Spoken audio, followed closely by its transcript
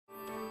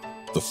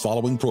The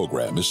following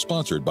program is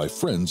sponsored by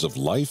Friends of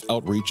Life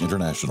Outreach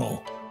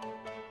International.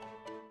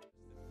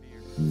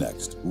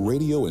 Next,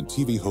 radio and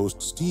TV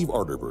host Steve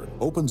Arterburn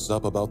opens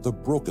up about the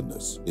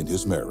brokenness in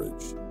his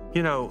marriage.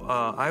 You know,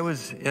 I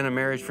was in a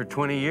marriage for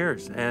 20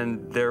 years,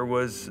 and there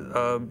was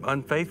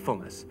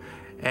unfaithfulness.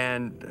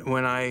 And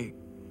when I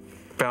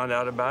found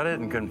out about it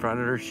and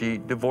confronted her, she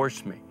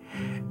divorced me.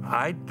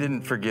 I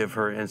didn't forgive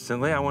her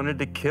instantly. I wanted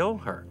to kill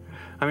her.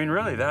 I mean,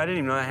 really, I didn't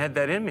even know I had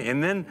that in me.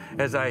 And then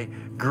as I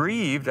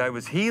grieved, I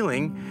was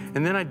healing,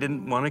 and then I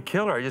didn't want to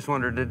kill her. I just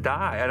wanted her to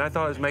die, and I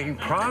thought I was making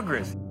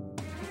progress.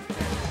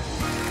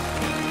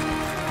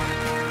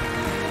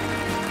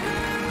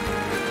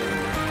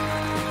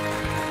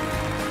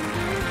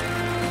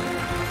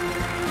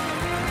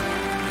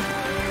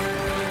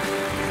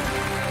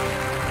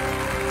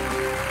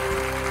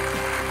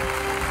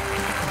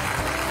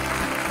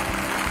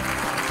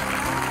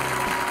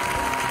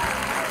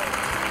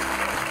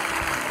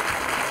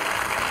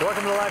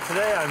 Welcome to Life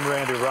Today. I'm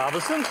Randy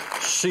Robinson.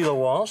 Sheila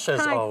Walsh,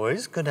 as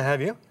always. Good to have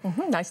you.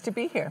 Nice to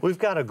be here. We've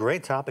got a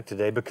great topic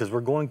today because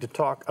we're going to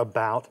talk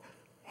about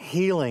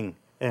healing.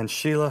 And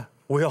Sheila,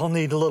 we all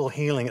need a little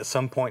healing at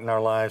some point in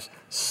our lives,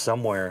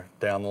 somewhere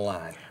down the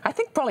line. I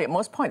think probably at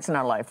most points in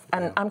our life.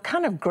 And I'm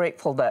kind of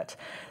grateful that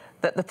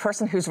the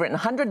person who's written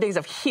 100 Days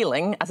of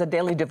Healing as a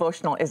daily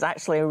devotional is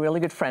actually a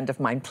really good friend of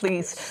mine.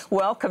 Please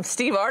welcome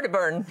Steve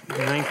Arterburn.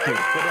 Thank you. Good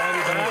to have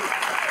you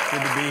back.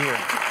 Good to be here.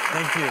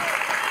 Thank you.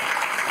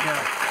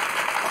 Yeah.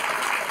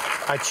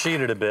 I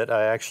cheated a bit.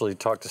 I actually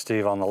talked to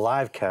Steve on the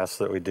live cast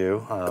that we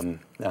do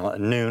at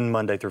noon,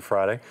 Monday through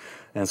Friday.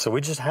 And so we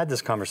just had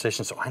this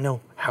conversation, so I know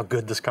how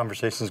good this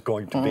conversation is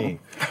going to be.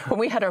 When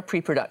we had our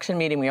pre-production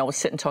meeting, we always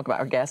sit and talk about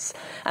our guests.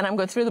 And I'm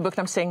going through the book and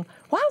I'm saying,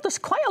 wow, there's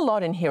quite a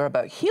lot in here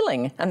about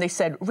healing. And they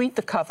said, read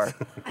the cover.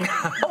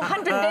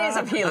 100 Days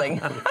of Healing.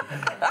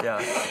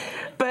 Yeah.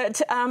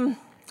 But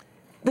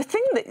the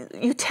thing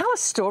that you tell a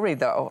story,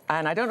 though,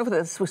 and I don't know if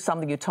this was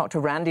something you talked to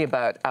Randy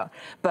about,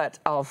 but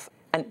of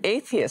an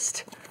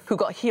atheist who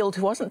got healed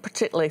who wasn't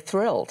particularly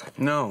thrilled.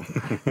 No,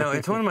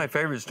 it's one of my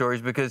favorite stories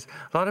because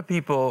a lot of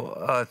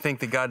people think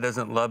that God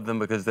doesn't love them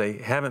because they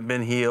haven't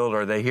been healed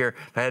or they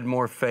had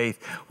more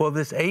faith. Well,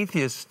 this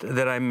atheist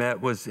that I met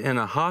was in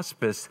a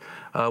hospice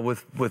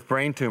with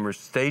brain tumors,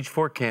 stage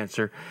 4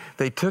 cancer.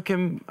 They took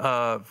him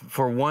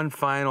for one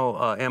final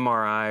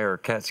MRI or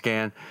CAT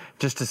scan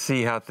just to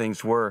see how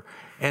things were.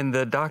 And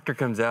the doctor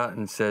comes out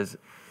and says,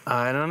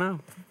 I don't know.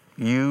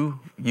 You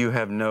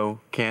have no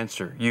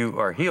cancer. You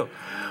are healed.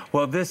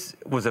 Well, this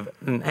was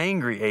an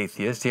angry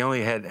atheist. He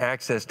only had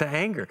access to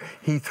anger.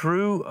 He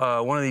threw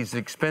one of these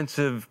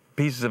expensive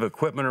pieces of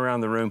equipment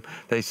around the room.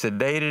 They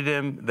sedated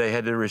him. They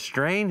had to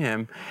restrain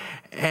him.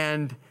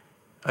 And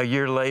a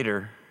year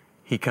later,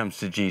 he comes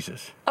to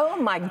Jesus. Oh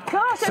my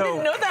gosh, I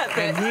didn't know that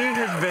bit.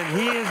 And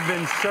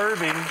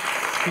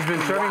he's been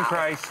serving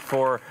Christ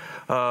for,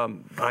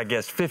 I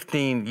guess,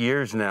 15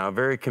 years now,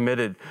 very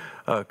committed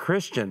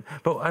Christian.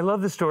 But I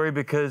love the story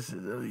because,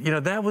 you know,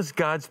 that was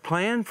God's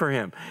plan for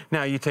him.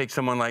 Now, you take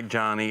someone like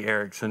Johnny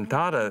Erickson,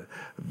 taught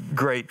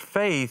great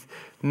faith,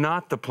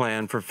 not the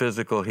plan for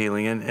physical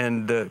healing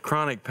and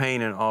chronic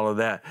pain and all of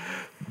that.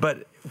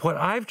 But what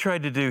I've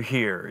tried to do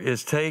here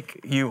is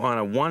take you on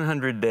a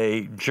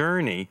 100-day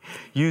journey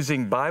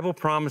using Bible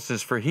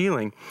promises for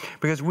healing,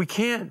 because we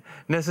can't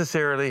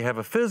necessarily have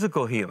a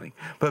physical healing.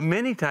 But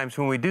many times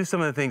when we do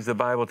some of the things the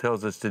Bible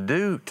tells us to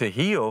do to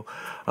heal,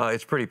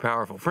 it's pretty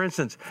powerful. For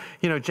instance,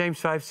 you know,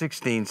 James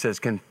 5:16 says,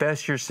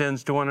 confess your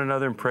sins to one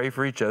another and pray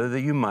for each other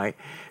that you might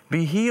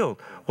be healed.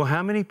 Well,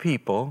 how many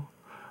people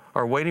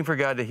are waiting for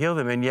God to heal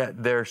them, and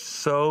yet they're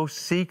so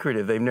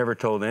secretive. They've never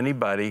told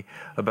anybody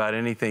about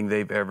anything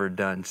they've ever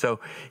done. So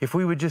if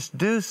we would just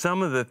do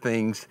some of the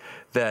things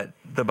that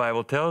the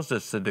Bible tells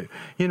us to do.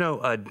 You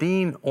know,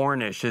 Dean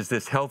Ornish is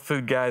this health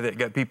food guy that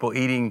got people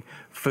eating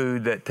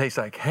food that tastes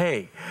like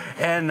hay.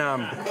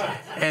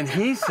 And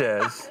he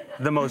says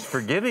the most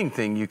forgiving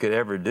thing you could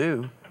ever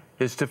do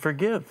is to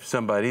forgive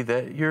somebody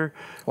that you're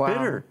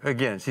bitter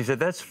against. He said,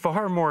 that's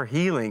far more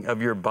healing of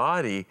your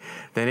body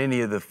than any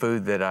of the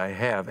food that I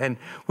have. And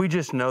we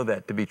just know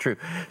that to be true.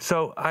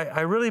 So I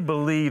really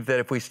believe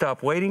that if we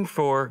stop waiting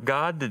for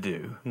God to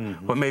do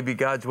what maybe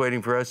God's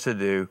waiting for us to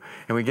do,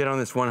 and we get on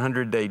this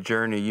 100-day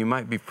journey, you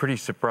might be pretty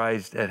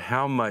surprised at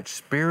how much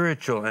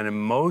spiritual and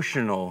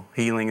emotional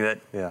healing that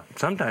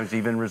sometimes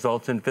even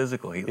results in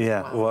physical healing.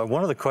 Yeah, well,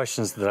 one of the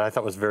questions that I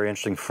thought was very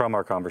interesting from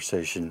our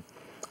conversation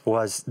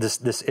was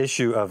this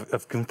issue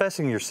of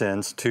confessing your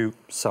sins to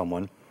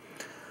someone,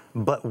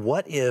 but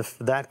what if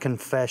that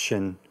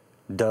confession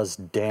does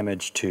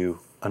damage to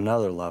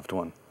another loved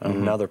one,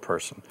 another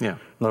person? Yeah.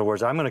 In other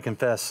words, I'm going to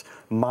confess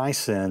my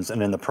sins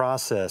and in the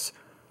process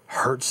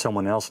hurt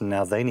someone else and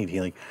now they need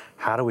healing.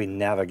 How do we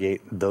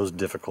navigate those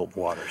difficult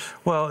waters?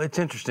 Well, it's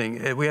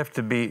interesting. We have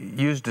to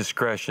use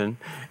discretion.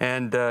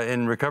 And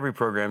in recovery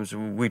programs,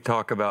 we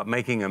talk about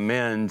making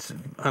amends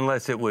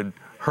unless it would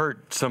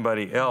hurt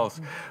somebody else,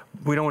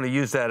 we don't want to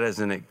use that as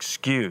an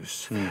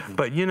excuse.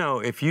 But you know,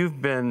 if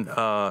you've been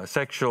a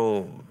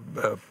sexual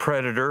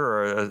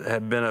predator or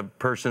have been a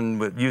person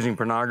with using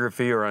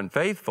pornography or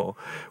unfaithful,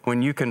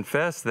 when you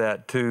confess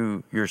that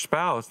to your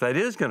spouse, that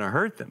is going to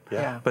hurt them.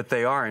 But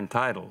they are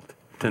entitled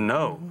to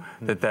know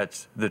that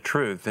that's the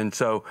truth. And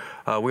so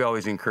we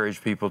always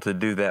encourage people to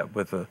do that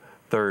with a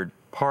third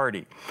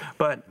party.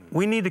 But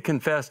we need to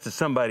confess to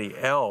somebody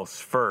else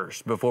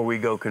first before we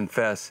go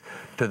confess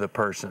to the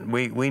person.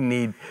 We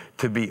need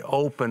to be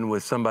open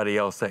with somebody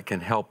else that can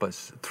help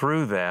us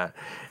through that.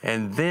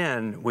 And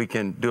then we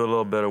can do a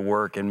little bit of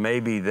work, and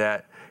maybe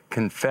that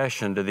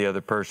confession to the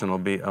other person will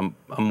be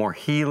a more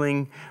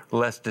healing,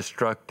 less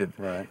destructive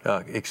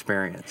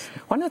experience.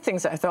 One of the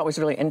things that I thought was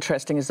really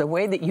interesting is the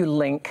way that you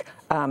link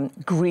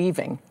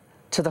grieving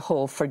to the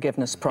whole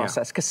forgiveness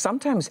process. Because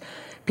sometimes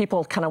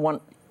people kind of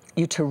want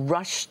you to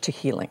rush to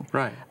healing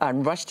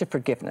and rush to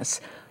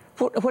forgiveness.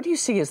 What do you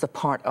see as the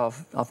part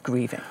of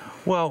grieving?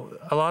 Well,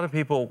 a lot of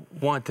people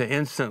want to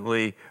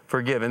instantly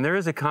forgive. And there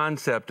is a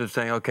concept of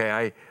saying,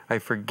 okay, I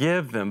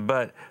forgive them,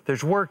 but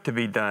there's work to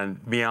be done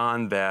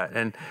beyond that.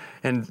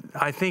 And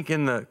I think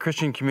in the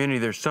Christian community,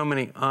 there's so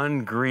many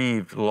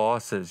ungrieved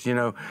losses. You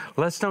know,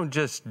 let's don't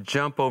just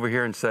jump over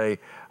here and say,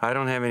 I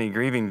don't have any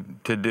grieving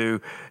to do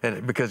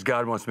because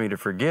God wants me to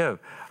forgive.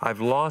 I've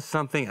lost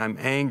something, I'm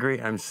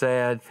angry, I'm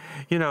sad.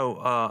 You know,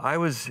 I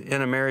was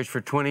in a marriage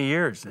for 20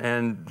 years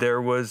and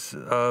there was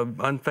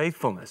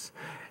unfaithfulness.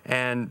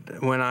 And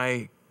when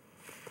I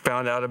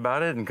found out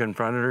about it and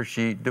confronted her,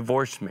 she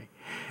divorced me.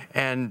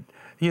 And,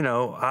 you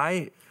know,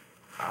 I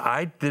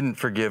didn't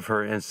forgive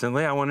her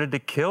instantly. I wanted to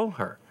kill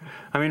her.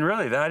 I mean,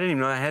 really, I didn't even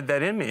know I had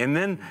that in me. And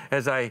then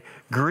as I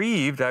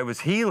grieved, I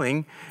was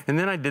healing, and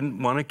then I didn't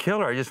want to kill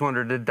her. I just wanted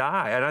her to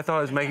die. And I thought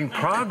I was making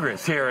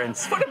progress here. And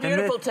what a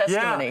beautiful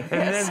testimony. Yeah,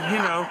 and then, you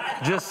know,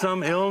 just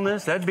some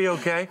illness, that'd be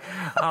okay.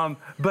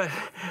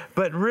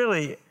 But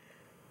really,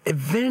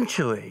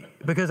 eventually,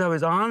 because I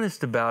was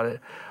honest about it,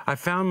 I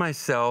found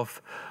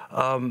myself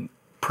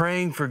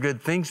praying for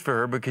good things for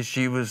her because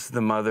she was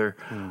the mother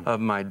of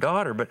my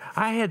daughter. But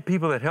I had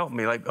people that helped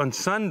me. Like on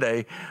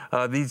Sunday,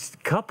 these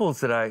couples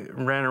that I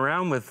ran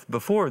around with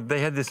before, they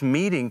had this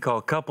meeting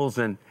called Couples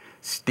and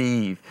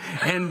Steve.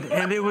 And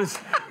it was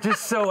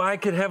just so I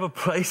could have a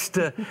place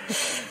to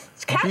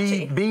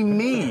be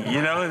me,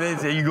 you know. They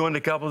say, you going to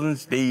Couples and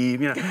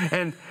Steve, you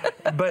know.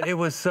 But it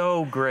was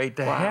so great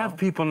to have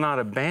people not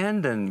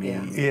abandon me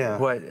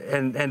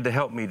and to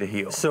help me to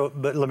heal. So,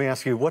 but let me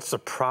ask you, what's the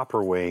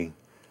proper way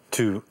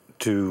to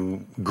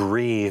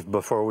grieve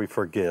before we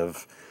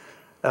forgive,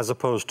 as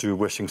opposed to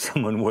wishing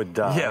someone would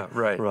die? Yeah,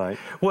 right.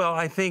 Well,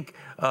 I think,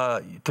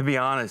 to be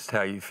honest,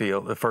 how you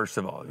feel, first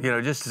of all, you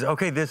know, just,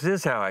 okay, this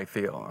is how I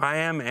feel. I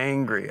am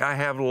angry. I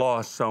have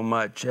lost so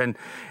much, and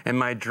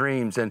my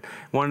dreams. And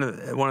one of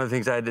the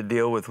things I had to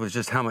deal with was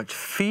just how much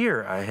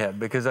fear I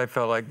had, because I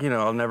felt like, you know,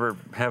 I'll never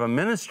have a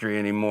ministry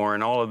anymore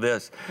and all of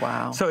this.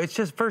 Wow. So it's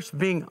just first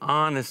being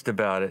honest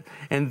about it,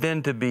 and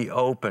then to be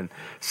open.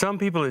 Some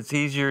people, it's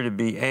easier to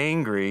be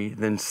angry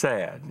than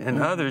sad, and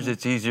others,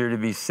 it's easier to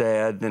be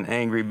sad than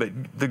angry. But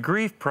the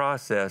grief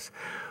process,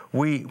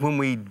 when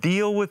we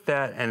deal with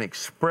that and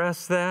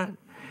express that,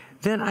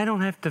 then I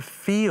don't have to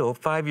feel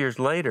 5 years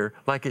later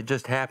like it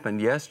just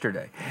happened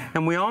yesterday.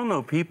 And we all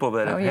know people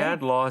that have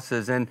had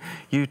losses, and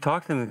you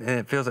talk to them and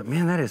it feels like,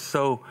 man, that is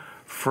so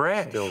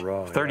fresh. Still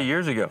raw, 30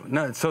 years ago.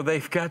 No, so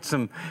they've got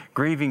some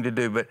grieving to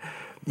do. But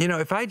you know,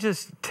 if I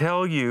just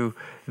tell you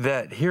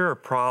that here are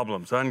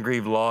problems,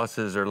 ungrieved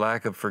losses or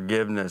lack of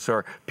forgiveness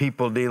or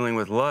people dealing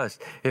with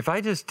lust, if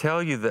I just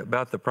tell you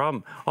about the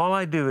problem, all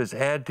I do is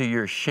add to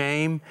your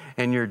shame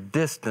and your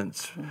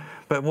distance.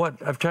 But what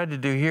I've tried to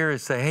do here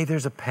is say, hey,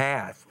 there's a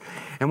path.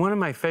 And one of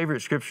my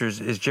favorite scriptures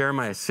is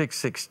Jeremiah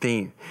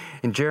 6:16.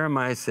 And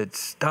Jeremiah said,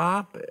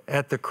 stop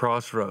at the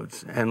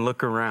crossroads and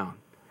look around.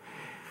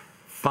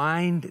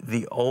 Find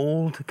the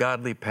old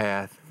godly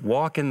path,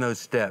 walk in those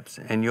steps,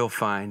 and you'll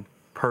find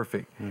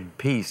perfect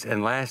peace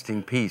and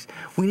lasting peace.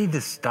 We need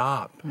to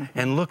stop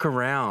and look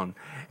around.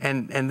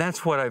 And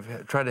that's what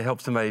I've tried to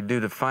help somebody do,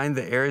 to find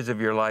the areas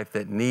of your life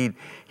that need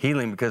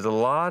healing, because a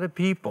lot of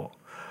people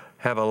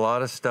have a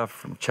lot of stuff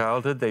from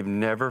childhood they've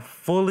never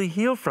fully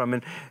healed from.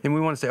 And we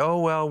want to say, oh,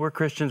 well, we're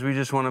Christians, we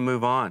just want to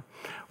move on.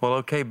 Well,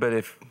 okay, but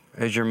if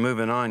as you're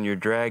moving on, you're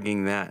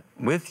dragging that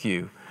with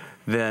you,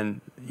 then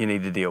you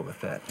need to deal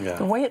with that. Yeah.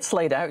 The way it's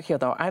laid out here,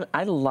 though,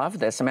 I love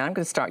this. I mean, I'm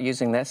going to start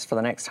using this for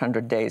the next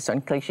 100 days, so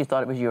in case you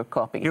thought it was your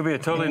copy. You'll be a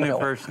totally new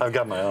person. I've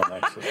got my own,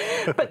 actually.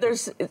 But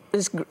there's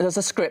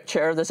a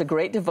scripture, there's a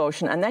great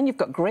devotion, and then you've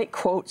got great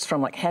quotes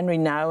from like Henry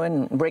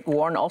Nouwen, Rick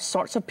Warren, all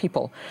sorts of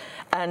people.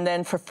 And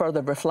then for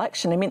further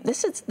reflection, I mean,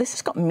 this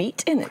has got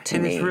meat in it to me.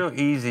 And it's real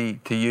easy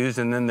to use,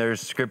 and then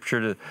there's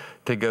scripture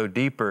to go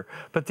deeper.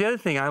 But the other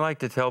thing I like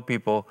to tell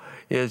people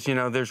is, you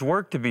know, there's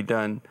work to be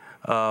done.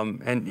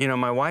 And, you know,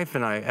 my wife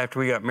and I, after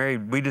we got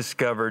married, we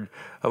discovered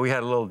we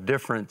had a little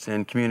difference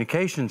in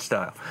communication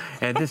style,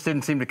 and it just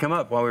didn't seem to come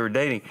up while we were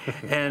dating.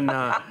 And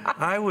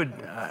if I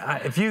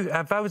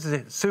was a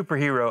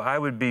superhero, I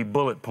would be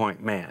bullet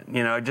point man.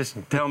 You know, just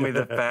tell me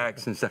the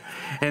facts and stuff.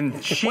 And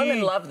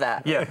women love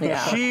that.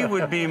 Yeah. She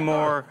would be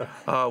more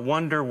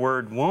wonder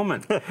word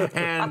woman.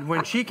 And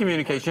when she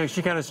communicates, you know,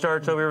 she kind of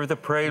starts over with a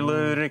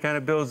prelude, and it kind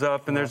of builds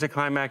up, and there's a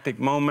climactic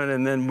moment,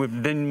 and then with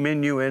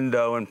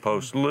minuendo and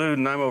postlude,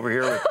 and I'm over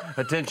here with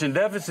attention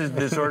deficit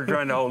disorder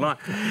trying to hold on.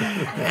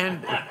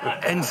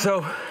 And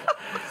so,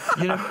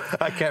 you know.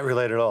 I can't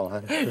relate at all.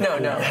 Huh?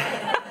 No.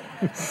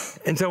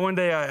 And so one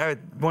day I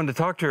wanted to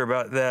talk to her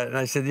about that, and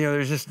I said, you know,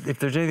 if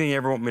there's anything you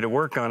ever want me to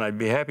work on, I'd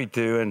be happy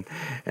to.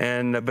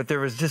 But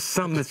there was just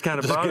something that's kind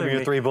of bothering me.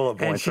 Just give me your 3 bullet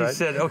points, and she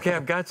said, okay,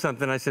 I've got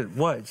something. I said,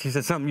 what? She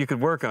said, something you could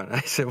work on.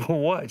 I said, well,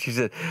 what? She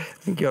said, I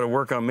think you ought to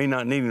work on me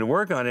not needing to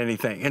work on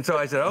anything. And so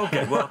I said,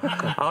 okay, well,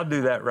 I'll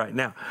do that right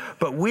now.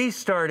 But we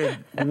started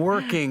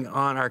working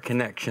on our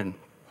connection.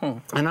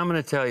 And I'm going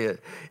to tell you,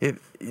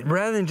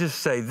 rather than just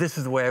say, this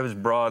is the way I was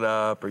brought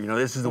up, or, you know,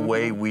 this is the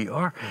way we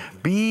are,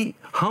 be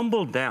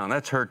humbled down.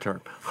 That's her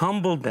term.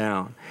 Humble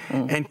down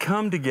and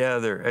come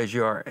together as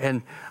you are.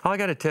 And I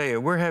got to tell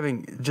you, we're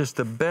having just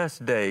the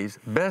best days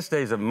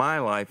of my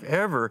life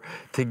ever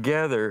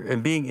together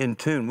and being in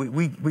tune.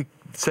 We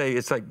say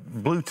it's like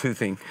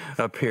Bluetoothing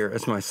up here.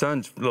 That's my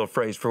son's little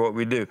phrase for what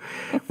we do.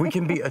 We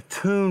can be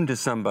attuned to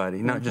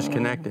somebody, not just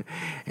connected.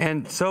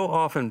 And so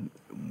often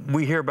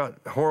we hear about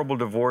horrible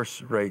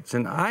divorce rates,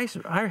 and I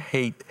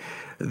hate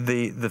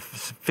the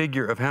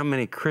figure of how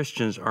many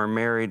Christians are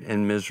married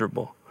and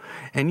miserable.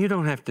 And you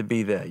don't have to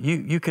be that.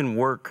 You can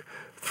work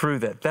through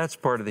that. That's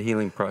part of the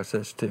healing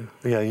process too.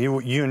 Yeah,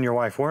 you and your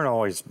wife weren't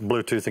always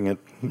Bluetoothing it.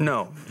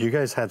 No. You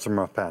guys had some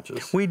rough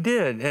patches. We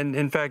did, and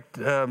in fact,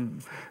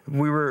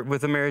 we were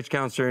with a marriage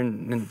counselor,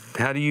 and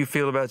how do you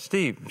feel about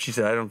Steve? She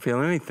said, I don't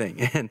feel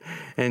anything.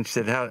 And she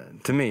said, how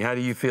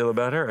do you feel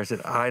about her? I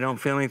said, I don't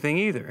feel anything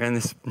either. And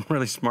this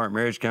really smart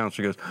marriage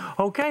counselor goes,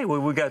 okay, well,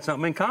 we got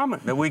something in common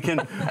that we can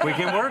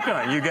work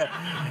on.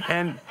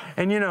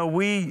 And you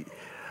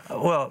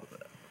know,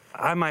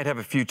 I might have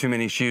a few too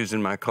many shoes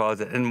in my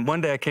closet. And one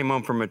day I came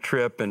home from a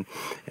trip, and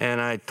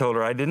I told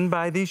her I didn't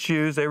buy these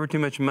shoes. They were too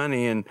much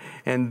money. And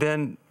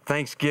then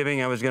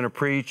Thanksgiving I was going to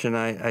preach, and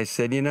I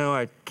said, you know,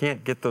 I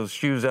can't get those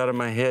shoes out of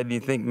my head. Do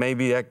you think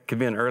maybe that could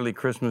be an early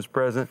Christmas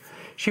present?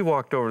 She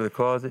walked over to the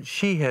closet.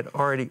 She had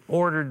already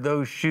ordered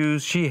those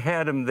shoes. She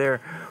had them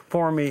there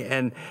for me,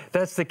 and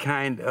that's the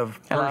kind of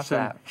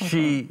person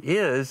she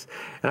is.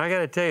 And I got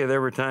to tell you,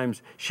 there were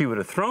times she would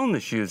have thrown the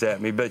shoes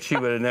at me, but she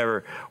would have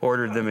never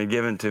ordered them and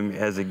given to me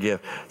as a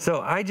gift. So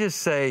I just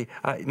say,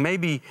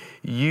 maybe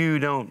you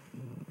don't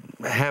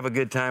have a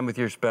good time with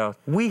your spouse.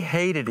 We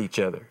hated each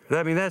other.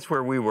 I mean, that's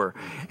where we were.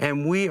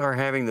 And we are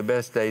having the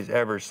best days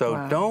ever.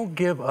 So don't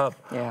give up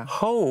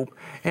hope,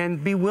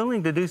 and be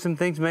willing to do some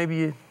things maybe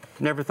you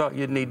never thought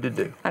you'd need to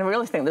do. I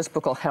really think this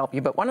book will help you.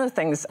 But one of the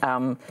things,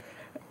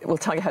 we'll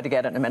tell you how to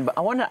get it in a minute, but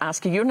I want to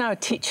ask you, you're now a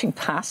teaching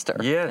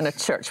pastor in a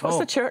church. What's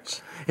the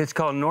church? It's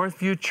called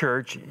Northview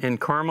Church in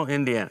Carmel,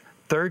 Indiana.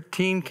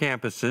 13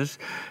 campuses.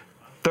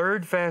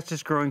 3rd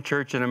fastest growing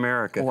church in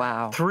America.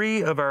 Wow.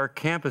 3 of our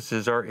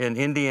campuses are in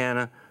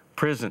Indiana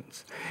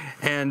prisons.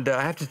 And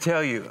I have to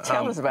tell you.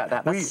 Tell us about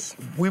that.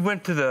 We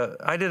went to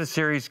I did a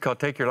series called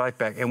Take Your Life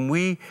Back,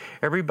 and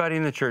everybody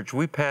in the church,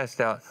 we passed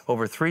out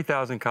over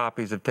 3,000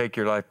 copies of Take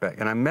Your Life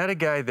Back. And I met a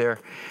guy there,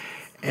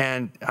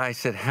 and I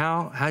said,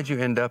 how'd you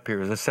end up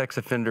here as a sex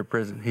offender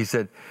prison? He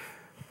said,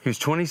 he was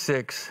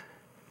 26,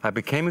 I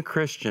became a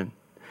Christian,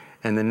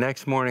 and the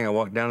next morning I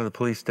walked down to the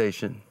police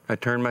station, I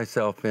turned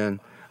myself in,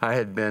 I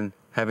had been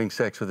having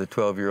sex with a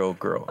 12-year-old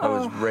girl. I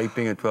was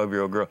raping a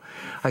 12-year-old girl.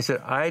 I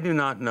said, I do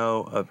not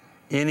know of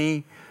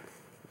any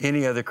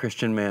other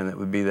Christian man that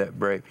would be that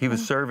brave. He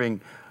was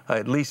serving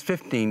at least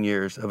 15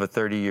 years of a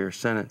 30-year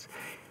sentence.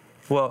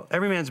 Well,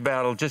 Every Man's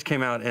Battle just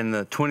came out in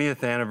the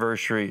 20th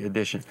anniversary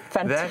edition.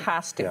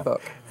 Fantastic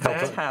book.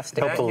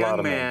 Fantastic. That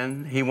young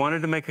man, he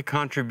wanted to make a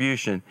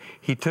contribution.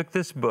 He took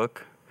this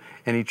book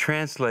and he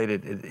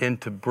translated it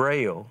into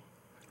Braille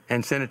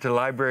and sent it to the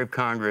Library of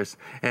Congress,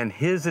 and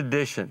his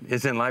edition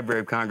is in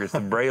Library of Congress, the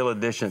Braille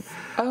edition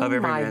of Every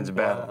Man's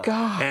Battle.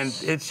 Gosh. And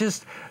it's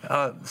just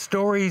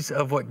stories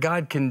of what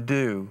God can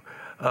do.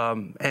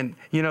 And,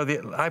 you know,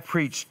 I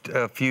preached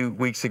a few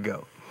weeks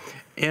ago.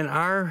 In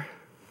our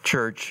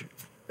church,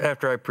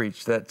 after I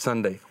preached that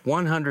Sunday,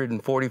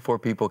 144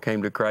 people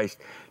came to Christ.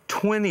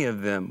 20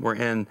 of them were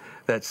in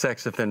that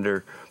sex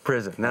offender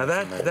prison. Now,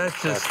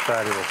 that's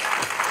fabulous.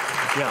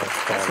 Yeah,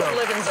 that's what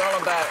living's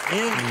all about.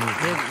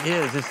 It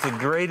is. It's the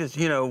greatest.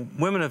 You know,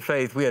 Women of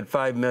Faith. We had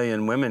 5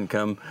 million women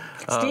come.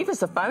 Steve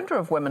is the founder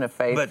of Women of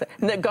Faith.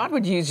 And that God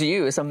would use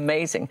you is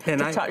amazing to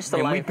touch the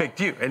life. And we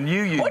picked you, and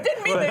you. What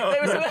didn't mean that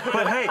there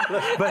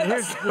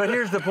was but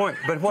here's the point.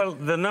 But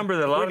the number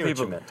that a lot of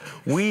people.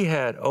 We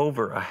had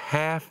over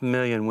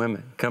 500,000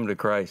 women come to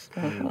Christ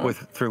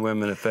through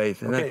Women of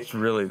Faith, and that's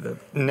really the.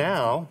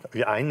 Now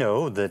I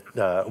know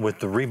that with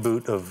the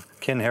reboot of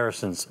Ken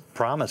Harrison's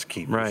Promise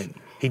Keepers. Right.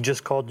 He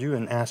just called you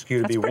and asked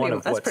you to be one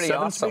of, what, 7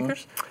 awesome.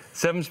 speakers?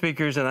 7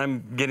 speakers, and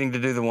I'm getting to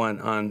do the one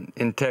on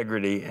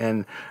integrity,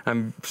 and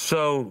I'm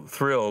so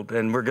thrilled.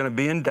 And we're going to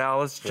be in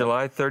Dallas,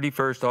 July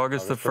 31st,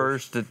 August the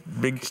 1st,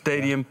 at big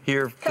stadium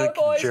here.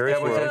 Cowboys, Jerry's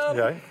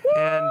World.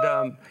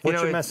 And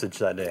What's your message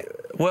that day?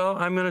 Well,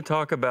 I'm going to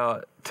talk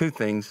about 2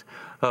 things,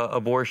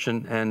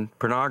 abortion and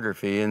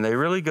pornography, and they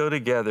really go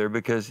together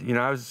because, you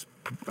know,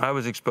 I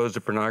was exposed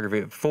to pornography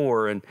at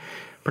 4, and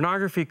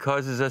pornography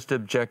causes us to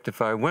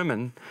objectify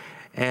women,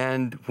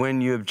 and when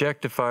you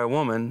objectify a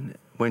woman,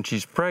 when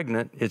she's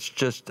pregnant, it's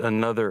just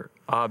another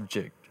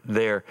object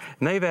there.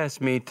 And they've asked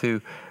me to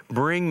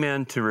bring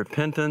men to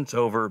repentance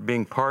over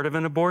being part of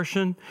an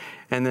abortion,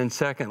 and then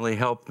secondly,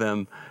 help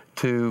them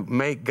to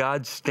make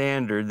God's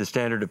standard, the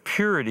standard of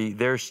purity,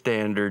 their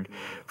standard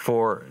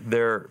for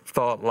their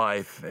thought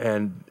life.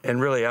 And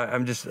really,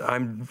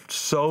 I'm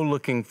so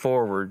looking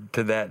forward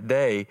to that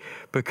day,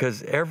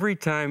 because every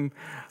time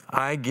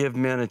I give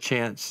men a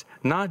chance,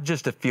 not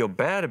just to feel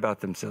bad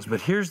about themselves,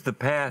 but here's the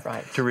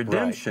path to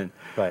redemption.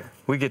 Right.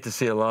 We get to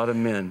see a lot of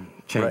men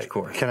change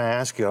course. Can I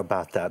ask you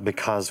about that?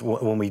 Because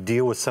when we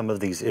deal with some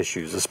of these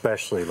issues,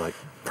 especially like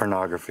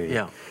pornography,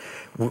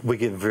 we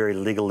get very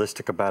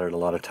legalistic about it a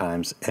lot of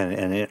times,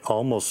 and it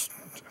almost,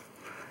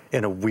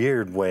 in a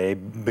weird way,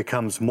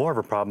 becomes more of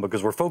a problem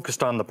because we're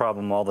focused on the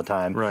problem all the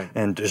time.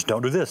 And just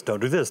don't do this, don't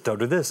do this, don't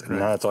do this,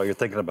 and that's all you're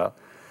thinking about.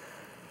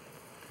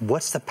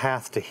 What's the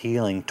path to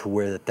healing to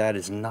where that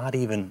is not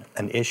even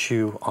an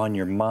issue on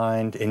your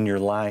mind, in your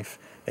life,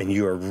 and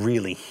you are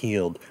really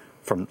healed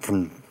from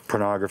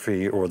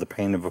pornography or the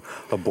pain of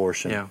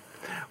abortion? Yeah.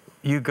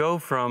 You go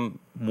from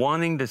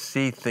wanting to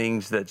see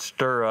things that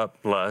stir up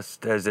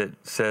lust, as it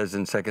says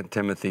in 2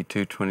 Timothy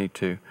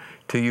 2:22,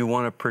 to you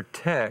want to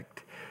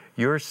protect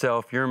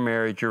yourself, your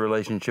marriage, your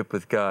relationship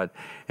with God.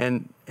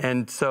 And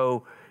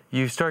so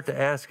you start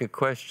to ask a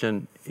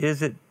question,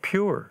 is it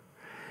pure?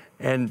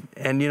 And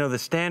you know, the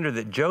standard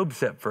that Job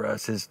set for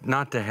us is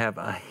not to have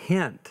a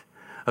hint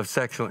of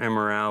sexual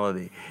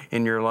immorality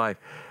in your life.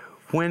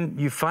 When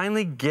you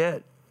finally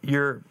get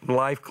your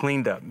life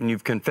cleaned up and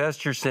you've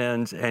confessed your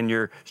sins and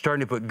you're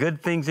starting to put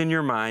good things in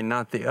your mind,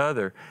 not the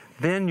other,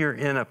 then you're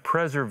in a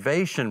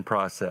preservation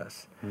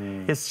process.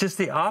 It's just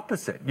the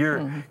opposite. You're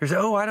saying,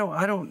 oh, I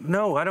don't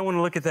know. I don't want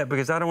to look at that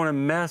because I don't want to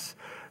mess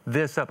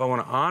this up. I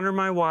want to honor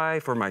my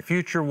wife or my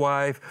future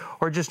wife,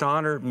 or just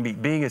honor me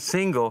being a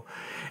single.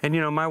 And you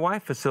know, my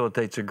wife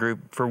facilitates a group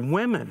for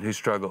women who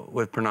struggle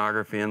with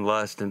pornography and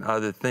lust and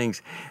other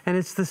things. And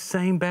it's the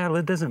same battle.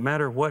 It doesn't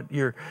matter what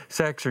your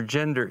sex or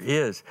gender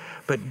is.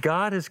 But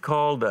God has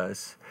called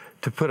us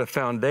to put a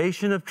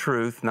foundation of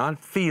truth, not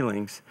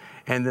feelings,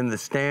 and then the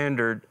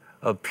standard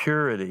of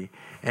purity.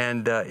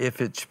 And if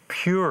it's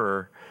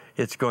pure,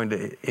 it's going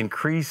to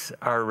increase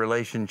our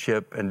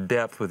relationship and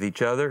depth with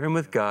each other and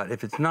with God.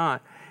 If it's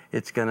not,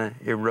 it's going to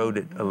erode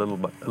it a little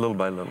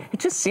by little. It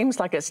just seems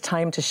like it's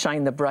time to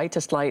shine the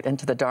brightest light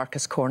into the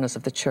darkest corners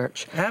of the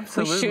church.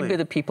 Absolutely. We should be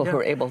the people who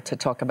are able to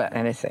talk about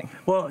anything.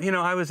 Well, you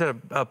know, I was at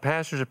a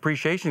pastor's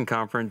appreciation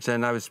conference,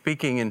 and I was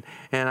speaking, and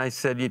I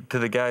said to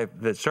the guy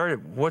that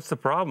started, what's the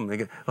problem? They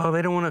go, oh,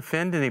 they don't want to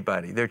offend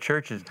anybody. Their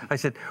churches. I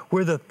said,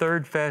 we're the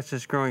 3rd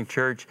fastest growing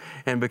church,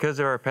 and because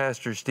of our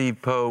pastor,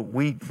 Steve Poe,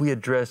 we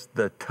address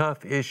the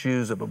tough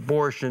issues of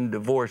abortion,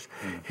 divorce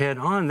head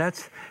on.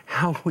 That's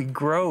how we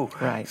grow.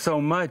 So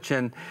much,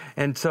 and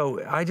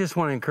so I just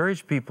want to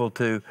encourage people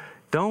to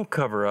don't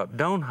cover up,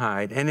 don't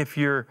hide. And if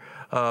you're,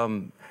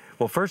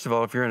 well, first of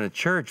all, if you're in a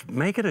church,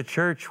 make it a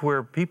church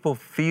where people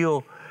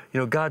feel, you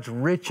know, God's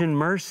rich in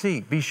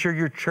mercy. Be sure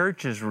your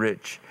church is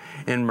rich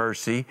in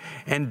mercy,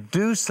 and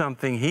do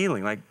something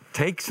healing, like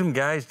take some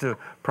guys to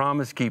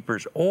Promise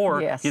Keepers,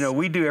 or you know,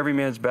 we do Every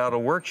Man's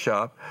Battle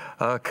workshop.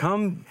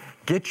 Come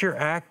get your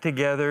act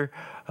together.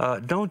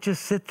 Don't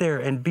just sit there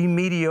and be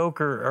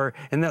mediocre,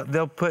 and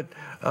they'll put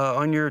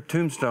on your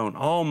tombstone,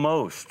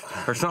 almost,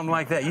 or something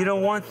like that. You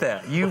don't want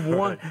that. You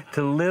want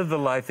to live the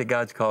life that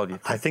God's called you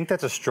to. I think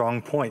that's a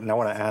strong point, and I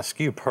want to ask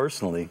you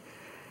personally,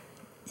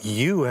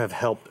 you have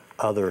helped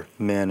other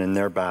men in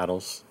their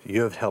battles.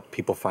 You have helped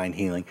people find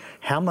healing.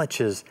 How much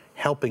has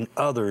helping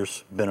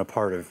others been a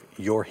part of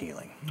your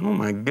healing? Oh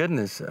my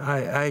goodness.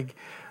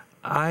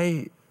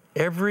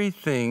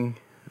 Everything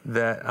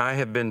that I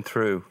have been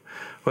through,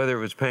 whether it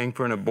was paying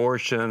for an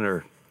abortion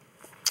or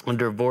a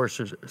divorce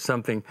or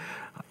something,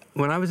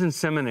 when I was in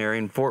seminary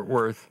in Fort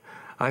Worth,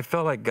 I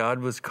felt like God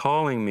was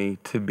calling me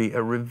to be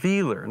a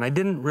revealer, and I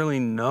didn't really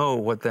know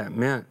what that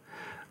meant,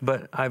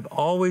 but I've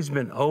always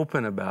been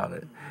open about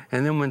it.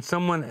 And then when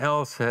someone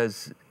else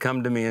has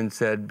come to me and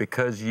said,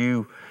 because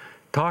you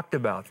talked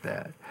about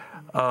that,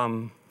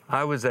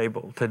 I was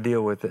able to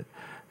deal with it.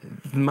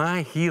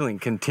 My healing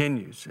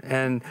continues,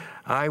 and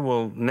I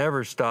will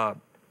never stop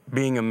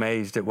being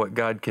amazed at what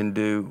God can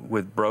do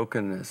with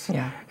brokenness.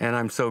 And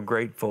I'm so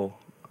grateful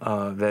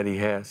that he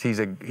has. He's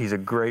a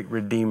great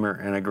redeemer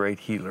and a great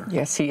healer.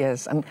 Yes, he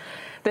is. And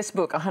this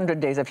book, 100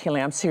 Days of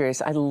Healing, I'm serious,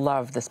 I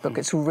love this book.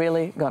 It's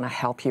really going to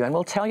help you. And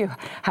we'll tell you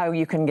how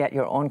you can get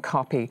your own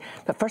copy.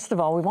 But first of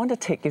all, we want to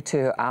take you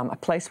to a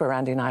place where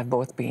Randy and I have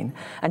both been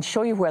and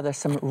show you where there's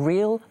some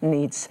real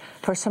needs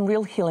for some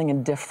real healing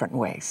in different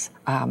ways.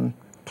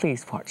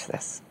 Please watch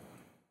this.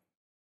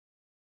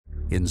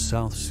 In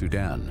South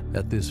Sudan,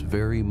 at this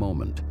very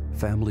moment,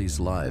 families'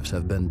 lives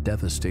have been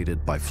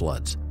devastated by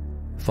floods,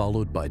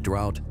 followed by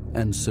drought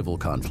and civil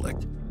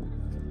conflict.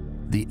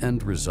 The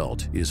end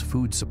result is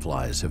food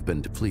supplies have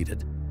been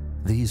depleted.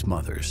 These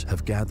mothers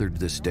have gathered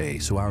this day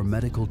so our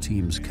medical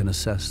teams can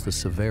assess the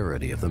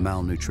severity of the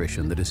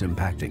malnutrition that is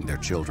impacting their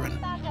children.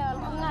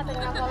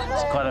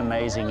 It's quite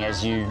amazing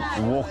as you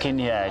walk in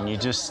here and you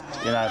just,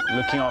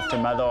 looking after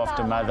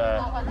mother,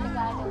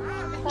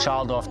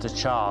 child after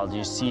child,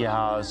 you see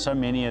how so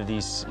many of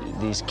these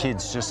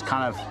kids just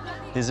kind of,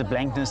 there's a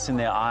blankness in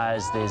their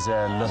eyes, there's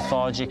a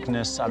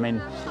lethargicness,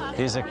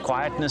 there's a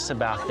quietness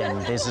about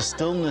them, there's a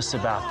stillness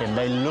about them.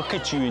 They look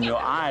at you in your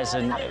eyes,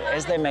 and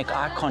as they make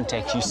eye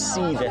contact, you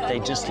see that they're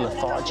just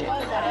lethargic.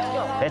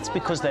 That's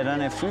because they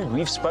don't have food.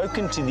 We've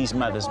spoken to these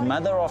mothers,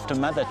 mother after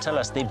mother, tell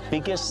us their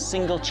biggest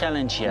single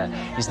challenge here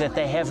is that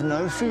they have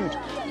no food.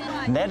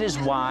 And that is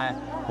why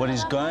what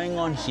is going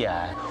on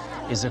here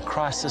is a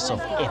crisis of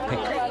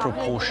epic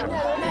proportion.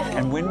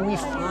 And when we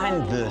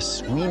find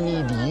this, we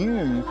need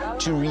you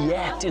to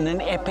react in an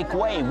epic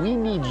way. We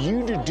need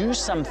you to do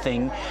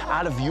something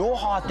out of your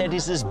heart that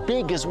is as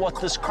big as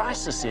what this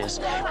crisis is.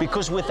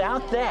 Because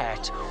without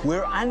that,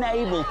 we're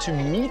unable to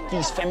meet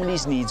these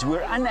families' needs.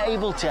 We're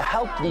unable to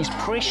help these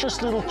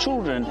precious little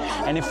children.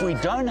 And if we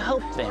don't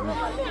help them,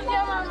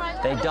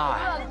 they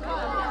die.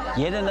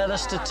 Yet another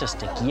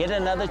statistic, yet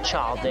another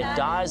child that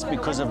dies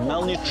because of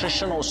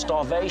malnutrition or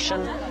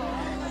starvation.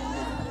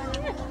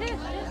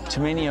 To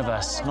many of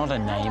us, not a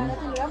name,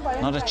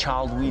 not a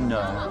child we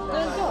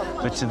know,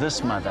 but to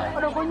this mother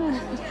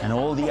and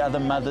all the other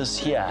mothers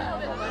here,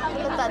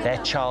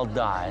 that child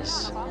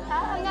dies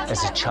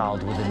as a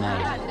child with a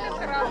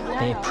name.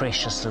 Their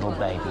precious little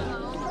baby,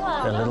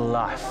 the little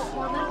life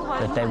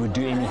that they would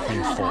do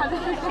anything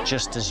for,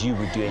 just as you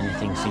would do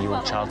anything for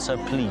your child. So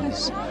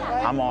please,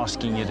 I'm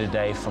asking you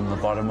today from the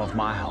bottom of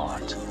my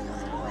heart,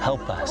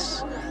 help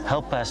us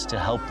to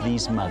help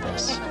these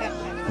mothers.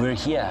 We're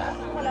here,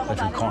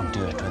 but we can't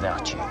do it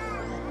without you.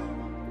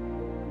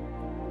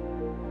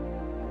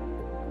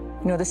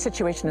 The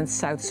situation in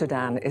South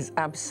Sudan is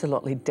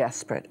absolutely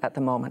desperate at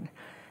the moment.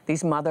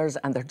 These mothers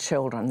and their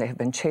children, they have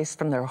been chased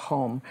from their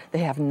home. They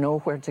have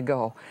nowhere to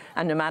go.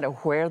 And no matter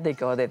where they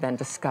go, they then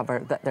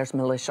discover that there's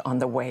militia on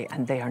the way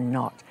and they are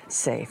not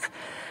safe.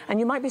 And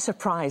you might be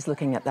surprised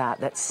looking at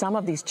that some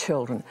of these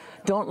children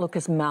don't look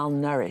as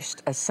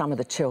malnourished as some of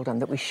the children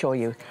that we show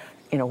you,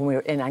 when we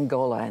were in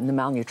Angola in the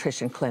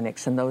malnutrition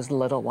clinics, and those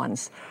little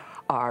ones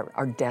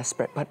are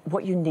desperate. But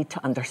what you need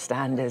to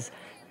understand is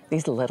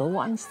these little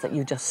ones that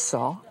you just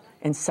saw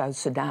in South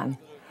Sudan,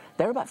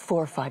 they're about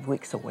 4 or 5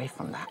 weeks away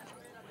from that.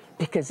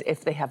 Because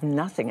if they have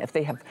nothing, if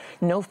they have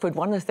no food,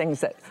 one of the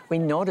things that we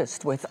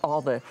noticed with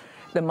all the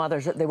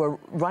mothers, that they were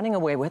running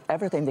away with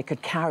everything they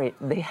could carry,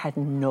 they had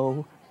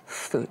no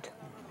food.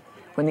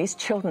 When these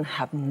children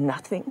have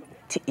nothing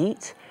to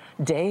eat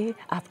day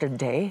after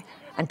day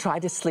and try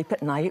to sleep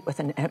at night with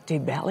an empty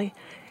belly,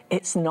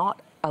 it's not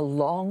a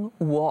long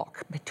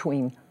walk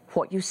between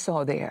what you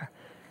saw there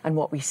and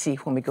what we see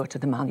when we go to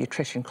the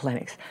malnutrition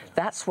clinics.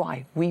 That's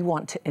why we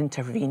want to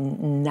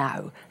intervene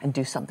now and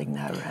do something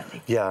now,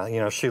 Randy.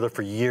 Yeah, Sheila,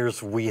 for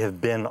years we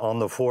have been on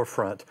the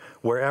forefront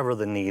wherever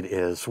the need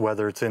is,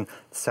 whether it's in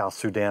South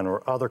Sudan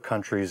or other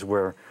countries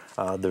where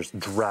there's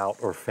drought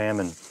or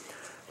famine.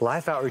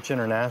 Life Outreach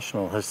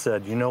International has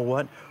said, you know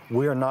what?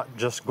 We are not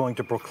just going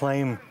to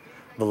proclaim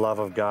the love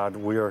of God,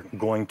 we are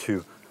going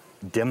to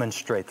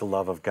demonstrate the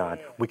love of God.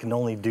 We can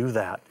only do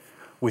that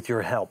with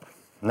your help.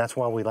 And that's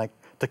why we like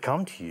to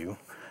come to you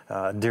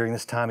during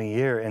this time of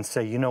year and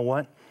say, you know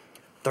what?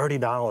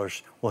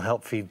 $30 will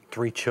help feed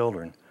 3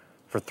 children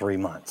for 3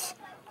 months.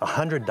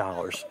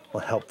 $100 will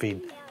help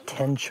feed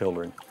 10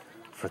 children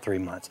for 3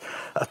 months.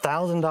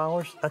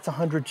 $1,000, that's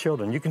 100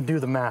 children. You can do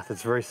the math,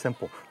 it's very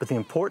simple. But the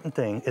important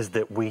thing is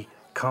that we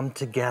come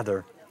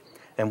together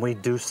and we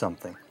do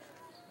something.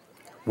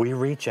 We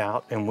reach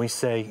out and we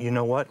say, you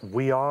know what?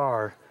 We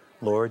are,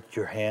 Lord,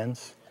 your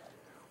hands.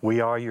 We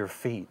are your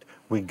feet.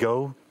 We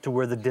go to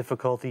where the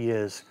difficulty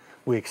is.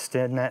 We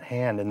extend that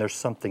hand, and there's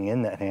something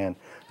in that hand.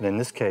 And in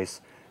this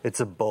case, it's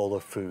a bowl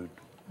of food.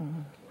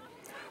 Mm-hmm.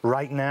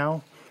 Right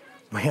now,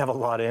 we have a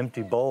lot of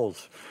empty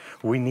bowls.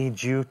 We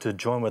need you to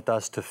join with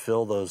us to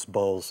fill those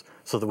bowls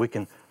so that we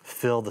can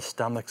fill the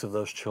stomachs of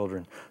those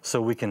children,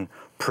 so we can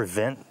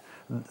prevent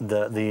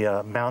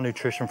the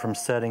malnutrition from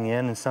setting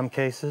in some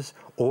cases,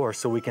 or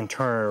so we can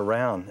turn it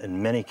around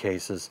in many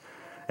cases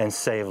and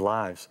save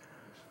lives.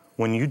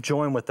 When you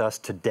join with us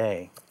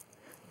today,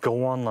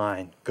 go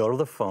online, go to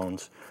the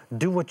phones,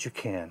 do what you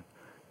can.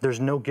 There's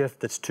no gift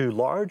that's too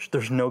large,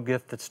 there's no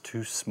gift that's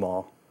too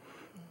small,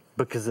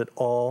 because it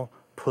all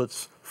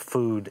puts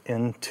food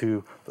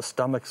into the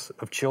stomachs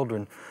of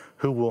children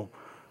who will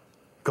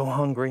go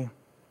hungry,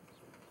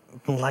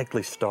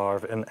 likely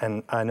starve.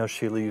 And I know,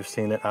 Sheila, you've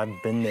seen it.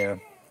 I've been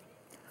there.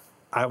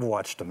 I've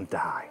watched them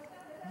die.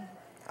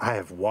 I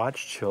have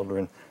watched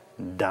children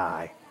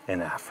die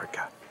in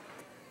Africa.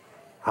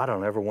 I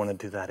don't ever want to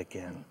do that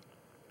again.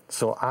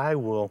 So I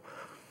will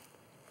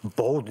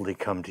boldly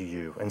come to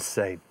you and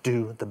say,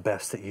 do the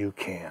best that you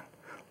can.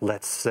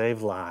 Let's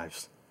save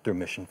lives through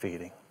mission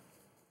feeding.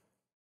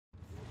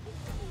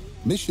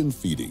 Mission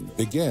Feeding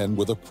began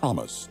with a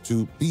promise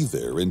to be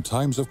there in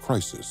times of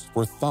crisis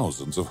for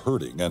thousands of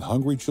hurting and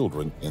hungry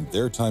children in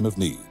their time of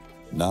need.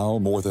 Now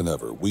more than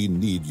ever, we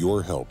need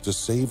your help to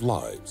save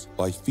lives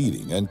by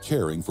feeding and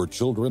caring for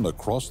children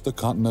across the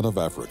continent of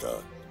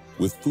Africa.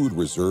 With food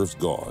reserves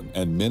gone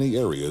and many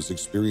areas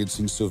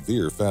experiencing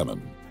severe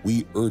famine,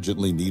 we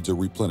urgently need to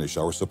replenish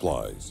our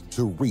supplies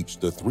to reach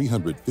the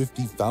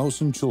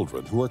 350,000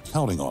 children who are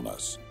counting on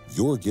us.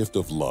 Your gift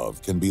of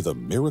love can be the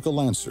miracle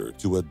answer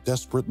to a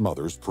desperate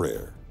mother's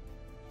prayer.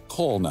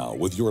 Call now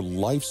with your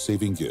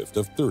life-saving gift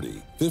of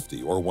 $30,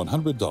 $50, or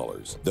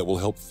 $100 that will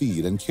help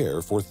feed and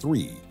care for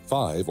 3,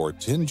 5, or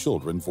 10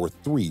 children for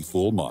 3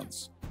 full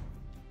months.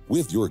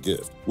 With your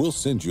gift, we'll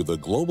send you the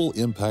Global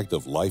Impact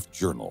of Life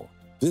Journal.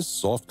 This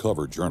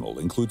soft-cover journal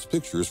includes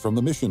pictures from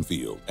the mission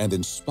field and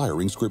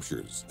inspiring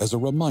scriptures as a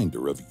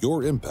reminder of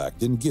your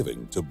impact in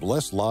giving to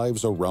bless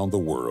lives around the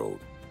world.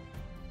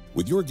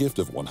 With your gift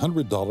of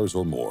 $100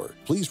 or more,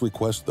 please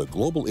request the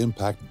Global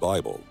Impact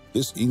Bible.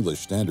 This English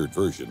Standard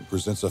Version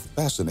presents a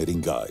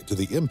fascinating guide to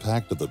the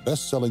impact of the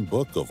best-selling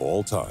book of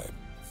all time,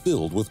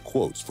 filled with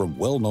quotes from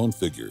well-known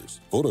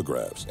figures,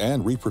 photographs,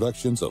 and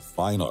reproductions of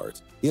fine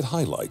art. It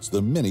highlights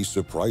the many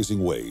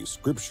surprising ways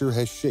Scripture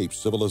has shaped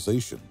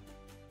civilization.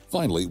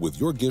 Finally, with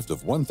your gift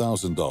of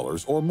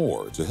 $1,000 or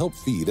more to help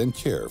feed and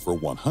care for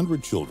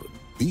 100 children,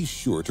 be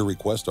sure to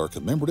request our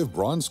commemorative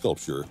bronze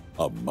sculpture,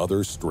 A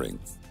Mother's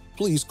Strength.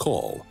 Please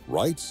call,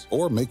 write,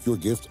 or make your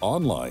gift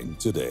online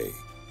today.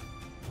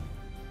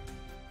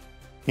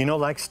 You know,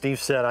 like Steve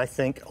said, I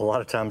think a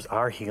lot of times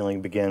our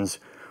healing begins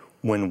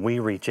when we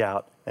reach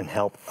out and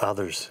help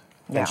others.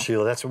 Yeah. And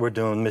Sheila, that's what we're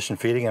doing with Mission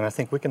Feeding, and I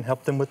think we can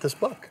help them with this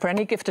book. For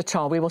any gift at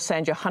all, we will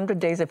send you 100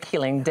 Days of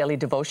Healing daily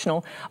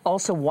devotional.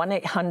 Also,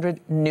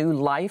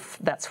 1-800-NEW-LIFE.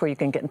 That's where you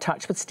can get in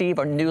touch with Steve,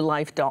 or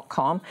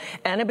newlife.com.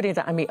 Anybody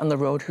that I meet on the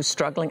road who's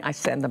struggling, I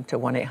send them to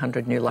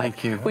 1-800-NEW-LIFE.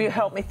 Thank you. Will you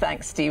help me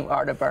thank Steve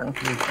Arterburn?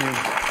 Thank you.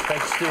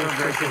 Thanks, Steve.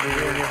 Appreciate you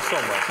doing so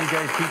much. You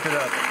guys keep it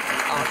up.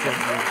 Awesome.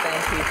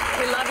 Thank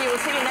you. We love you. We'll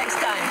see you next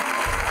time.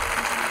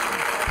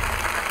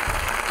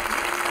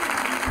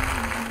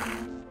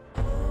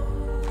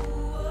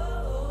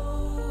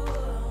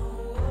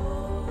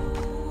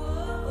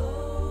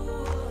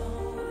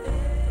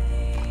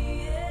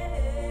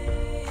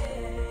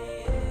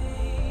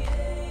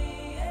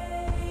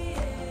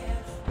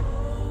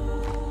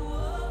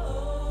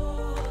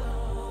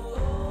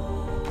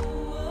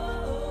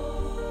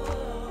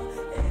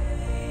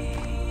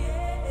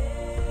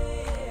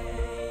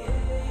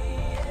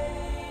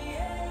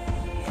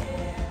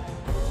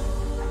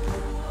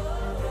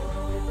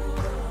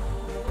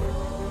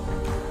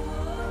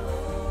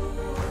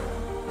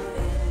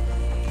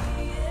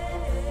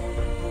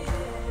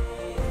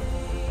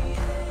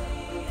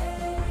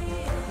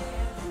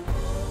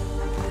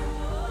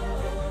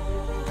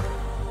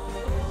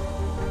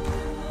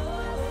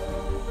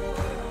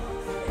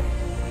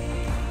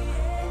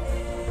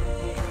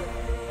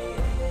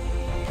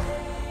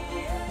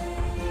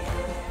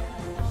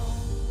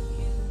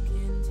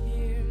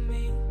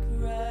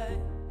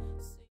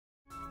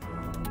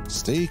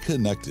 Stay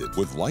connected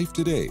with Life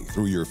Today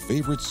through your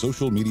favorite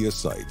social media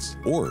sites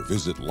or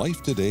visit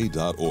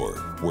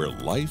lifetoday.org, where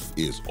life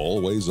is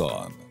always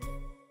on.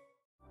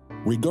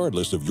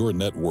 Regardless of your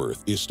net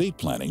worth, estate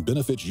planning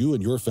benefits you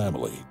and your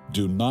family.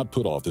 Do not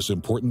put off this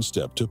important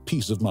step to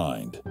peace of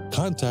mind.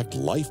 Contact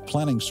Life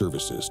Planning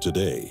Services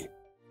today.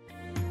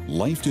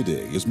 Life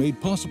Today is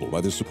made possible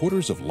by the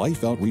supporters of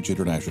Life Outreach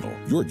International.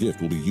 Your gift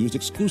will be used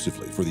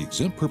exclusively for the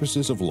exempt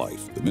purposes of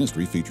life. The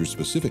ministry features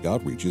specific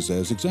outreaches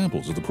as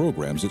examples of the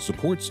programs it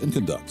supports and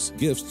conducts.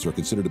 Gifts are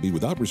considered to be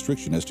without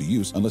restriction as to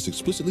use unless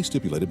explicitly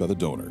stipulated by the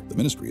donor. The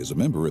ministry is a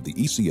member of the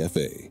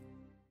ECFA.